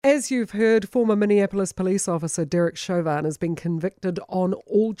As you've heard, former Minneapolis police officer Derek Chauvin has been convicted on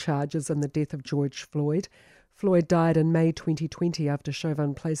all charges in the death of George Floyd. Floyd died in May 2020 after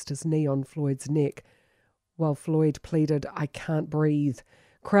Chauvin placed his knee on Floyd's neck, while Floyd pleaded, "I can't breathe."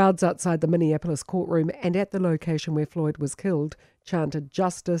 Crowds outside the Minneapolis courtroom and at the location where Floyd was killed chanted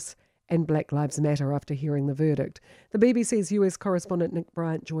justice and Black Lives Matter after hearing the verdict. The BBC's US correspondent Nick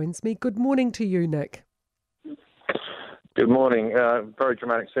Bryant joins me. Good morning to you, Nick. Good morning. Very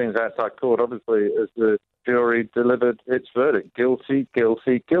dramatic scenes outside court, obviously, as the jury delivered its verdict. Guilty,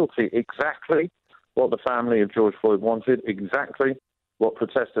 guilty, guilty. Exactly what the family of George Floyd wanted, exactly what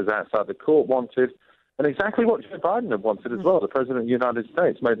protesters outside the court wanted, and exactly what Joe Biden had wanted as well. The President of the United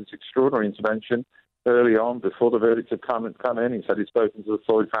States made this extraordinary intervention early on, before the verdict had come in. He said he'd spoken to the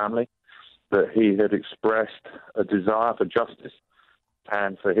Floyd family, that he had expressed a desire for justice,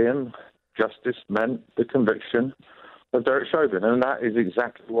 and for him, justice meant the conviction of Derek Chauvin, and that is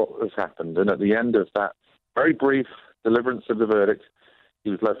exactly what has happened. And at the end of that very brief deliverance of the verdict, he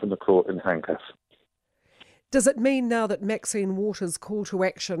was led from the court in handcuffs. Does it mean now that Maxine Waters' call to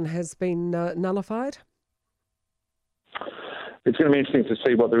action has been nullified? It's going to be interesting to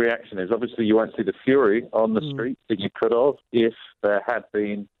see what the reaction is. Obviously, you won't see the fury on the street that you could have if there had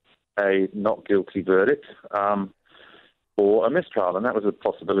been a not guilty verdict or a mistrial. And that was a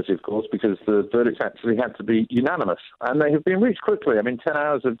possibility, of course, because the verdicts actually had to be unanimous. And they have been reached quickly. I mean, 10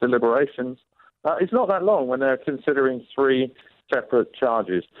 hours of deliberations is not that long when they're considering three separate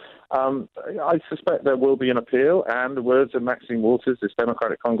charges. I suspect there will be an appeal, and the words of Maxine Waters, this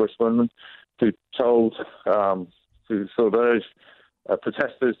Democratic congresswoman, who told, to sort of urge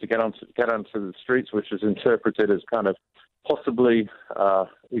protesters to get onto the streets, which is interpreted as kind of possibly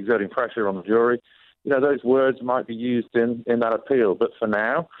exerting pressure on the jury. You know, those words might be used in that appeal. But for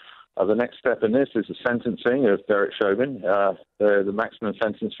now, the next step in this is the sentencing of Derek Chauvin. The maximum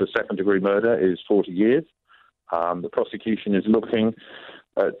sentence for second-degree murder is 40 years. The prosecution is looking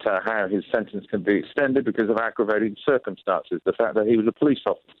at how his sentence can be extended because of aggravating circumstances. The fact that he was a police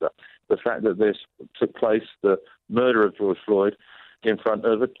officer, the fact that this took place, the murder of George Floyd, in front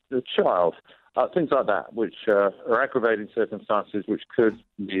of a child. Things like that, which are aggravating circumstances which could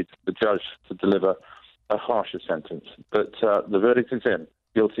lead the judge to deliver a harsher sentence. But the verdict is in.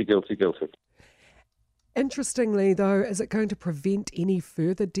 Guilty, guilty, guilty. Interestingly, though, is it going to prevent any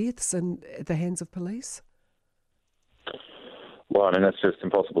further deaths at the hands of police? Well, I mean, that's just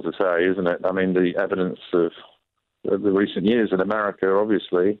impossible to say, isn't it? I mean, the evidence of the recent years in America,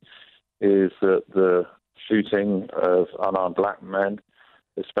 obviously, is that the shooting of unarmed black men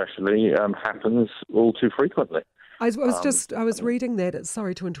especially happens all too frequently. I was reading that,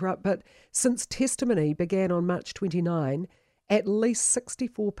 sorry to interrupt, but since testimony began on March 29, at least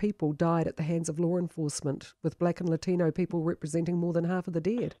 64 people died at the hands of law enforcement, with black and Latino people representing more than half of the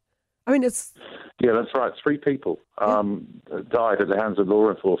dead. I mean, it's... Yeah, that's right. 3 people died at the hands of law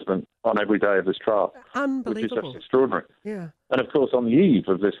enforcement on every day of this trial. Unbelievable. Which is just extraordinary. Yeah. And of course, on the eve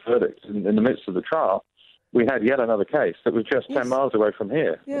of this verdict, in the midst of the trial, we had yet another case that was just 10 miles away from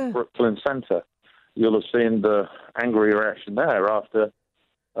here, Brooklyn Center. You'll have seen the angry reaction there after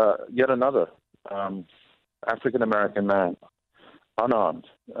yet another African-American man, unarmed,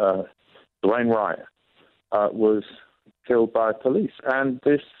 Dwayne Wright, was killed by police. And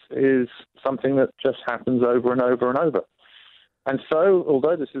this is something that just happens over and over and over. And so,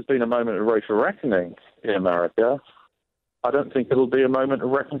 although this has been a moment of racial reckoning in America, I don't think it'll be a moment of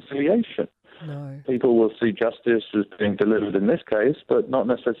reconciliation. No. People will see justice as being delivered in this case, but not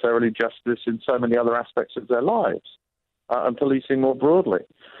necessarily justice in so many other aspects of their lives, and policing more broadly.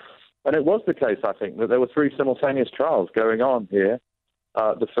 And it was the case, I think, that there were 3 simultaneous trials going on here.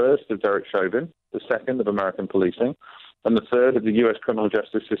 The first of Derek Chauvin, the second of American policing, and the third of the U.S. criminal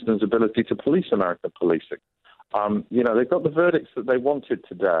justice system's ability to police American policing. They've got the verdicts that they wanted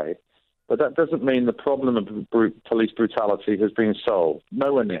today, but that doesn't mean the problem of police brutality has been solved.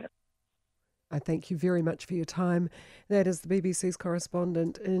 Nowhere near. I thank you very much for your time. That is the BBC's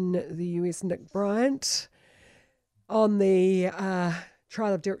correspondent in the US, Nick Bryant, on the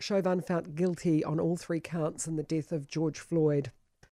trial of Derek Chauvin, found guilty on all 3 counts in the death of George Floyd.